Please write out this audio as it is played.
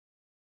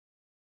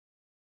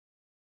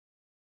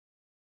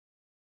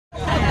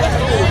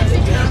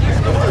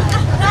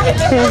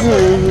Hey,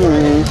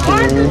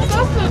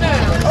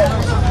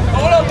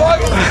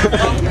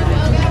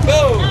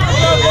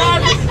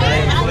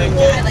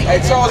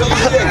 Charles,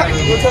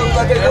 we'll talk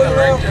about that going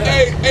around.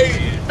 Hey.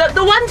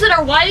 The ones that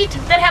are white,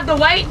 that have the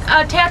white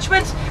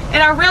attachments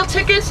and are real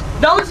tickets,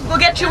 those will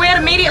get you in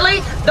immediately.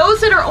 Those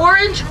that are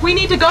orange, we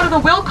need to go to the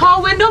will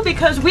call window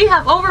because we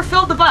have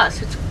overfilled the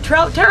bus. It's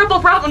a terrible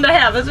problem to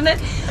have, isn't it?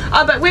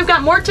 But we've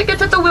got more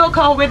tickets at the will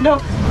call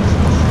window.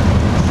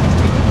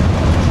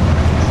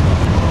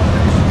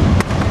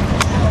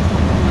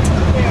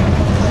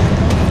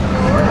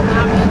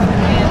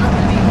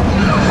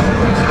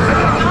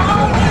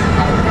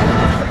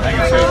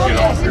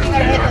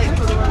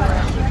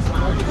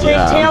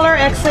 Taylor,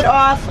 exit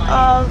off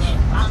of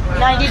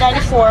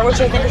 9094, which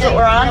I think is what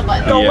we're on.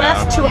 Go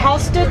west to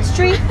Halsted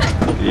Street.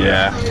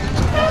 Yeah.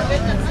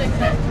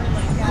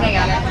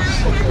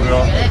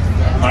 Well,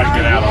 might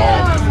get out all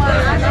of this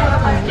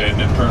and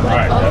then turn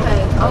right.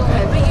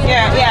 Okay.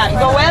 Yeah.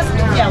 Go west,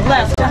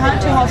 left to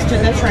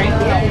Halsted, that's right.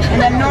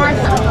 And then north,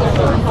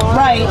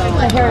 right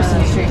to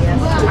Harrison Street.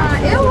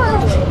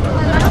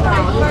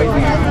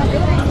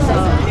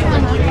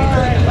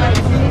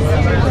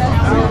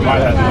 Might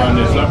have to run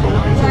this up a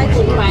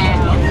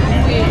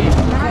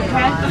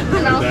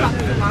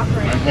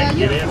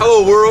Hello,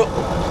 world.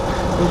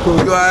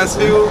 UIS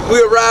people. We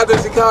arrived in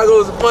Chicago. It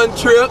was a fun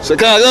trip.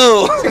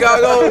 Chicago. See,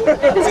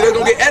 they're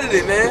gonna get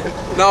edited, man.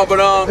 No, but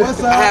I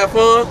had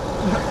fun.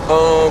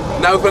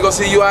 Now we're gonna go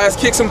see UIS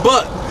kick some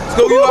butt. Let's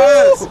go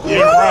UIS.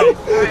 Yeah, right.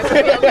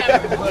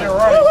 You're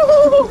right.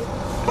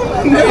 Okay.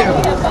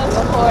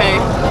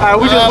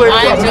 We just I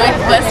enjoyed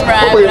the bus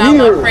ride with all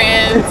my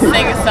friends,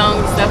 singing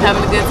songs and stuff,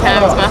 having a good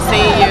time. It's my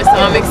senior year, so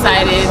I'm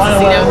excited to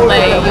see them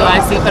play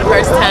UIC for the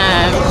first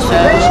time. So.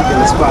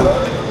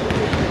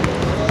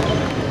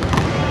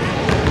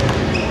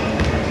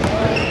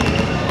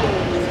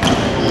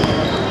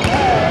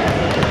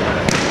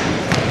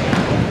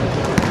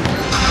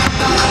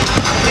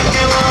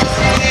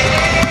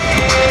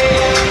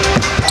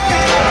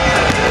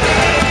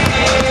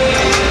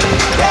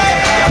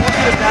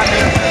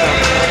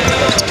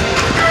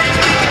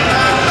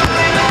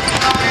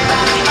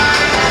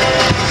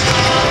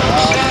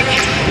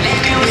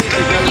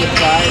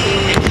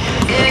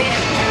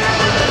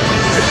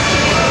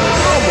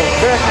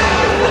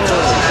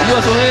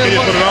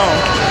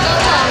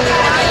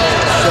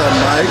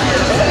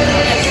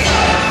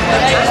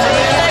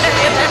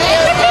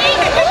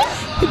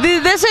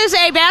 This is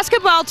a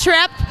basketball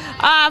trip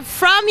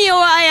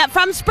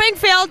from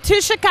Springfield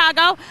to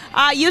Chicago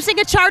using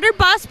a charter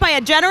bus by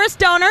a generous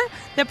donor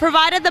that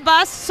provided the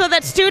bus so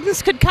that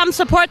students could come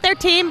support their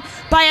team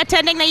by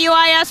attending the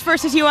UIS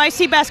versus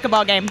UIC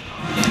basketball game.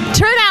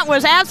 Turnout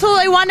was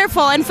absolutely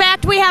wonderful. In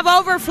fact, we have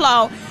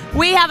overflow.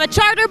 We have a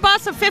charter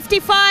bus of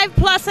 55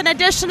 plus an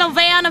additional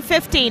van of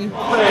 15. On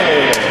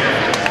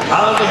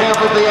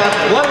behalf of the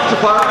athletic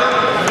department,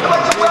 I'd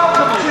like to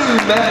welcome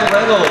to Matt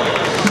Reynolds.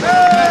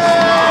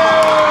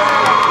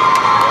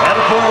 And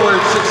a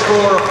forward,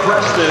 6'4",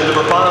 Preston,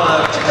 number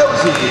 5,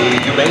 Chikosi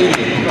Umani.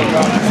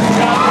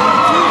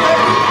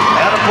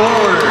 And a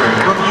forward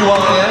from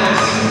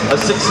UIS, a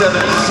 6'7"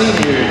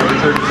 senior, number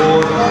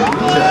 34,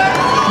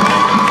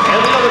 and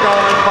the other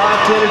guard,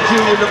 5'10"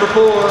 junior, number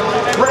 4,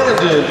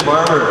 Brandon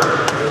Farmer.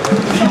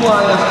 The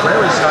UIS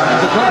Prairie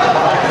Stars, the coach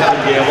by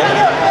Kevin Gamble,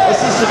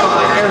 assisted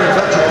by Aaron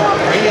Petro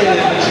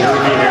and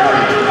Jeremy Harry.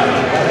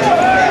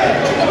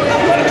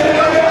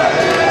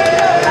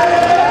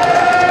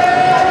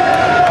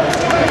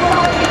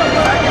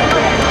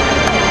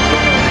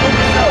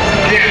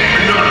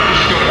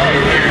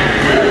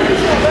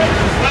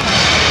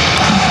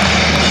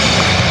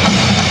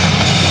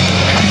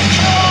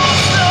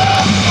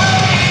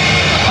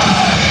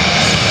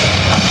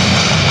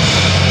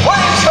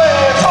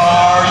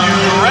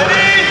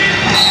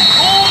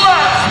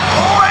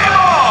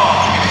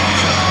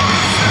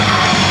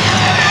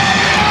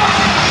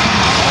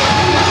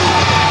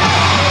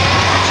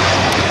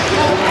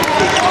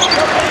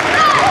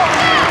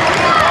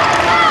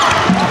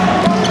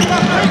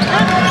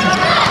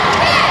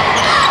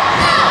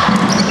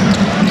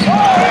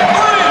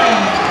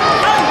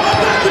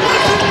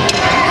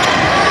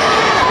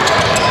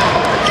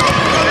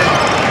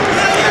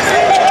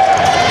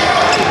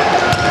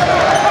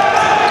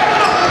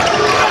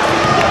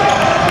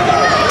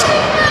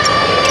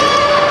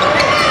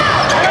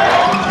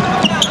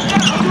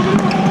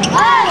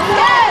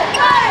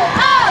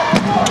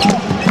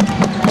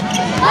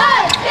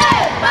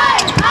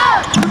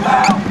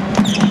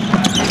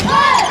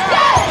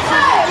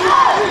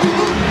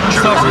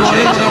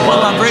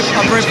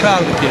 I'm very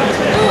proud of the kids,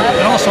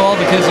 and also all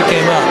the kids that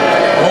came out,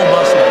 the whole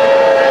bus.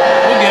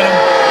 We'll get them.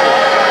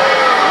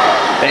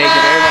 Thank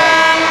you very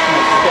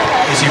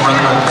much. Easy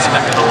runner,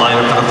 back in the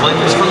lineup for the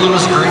Flames for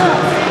Lewis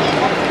Green.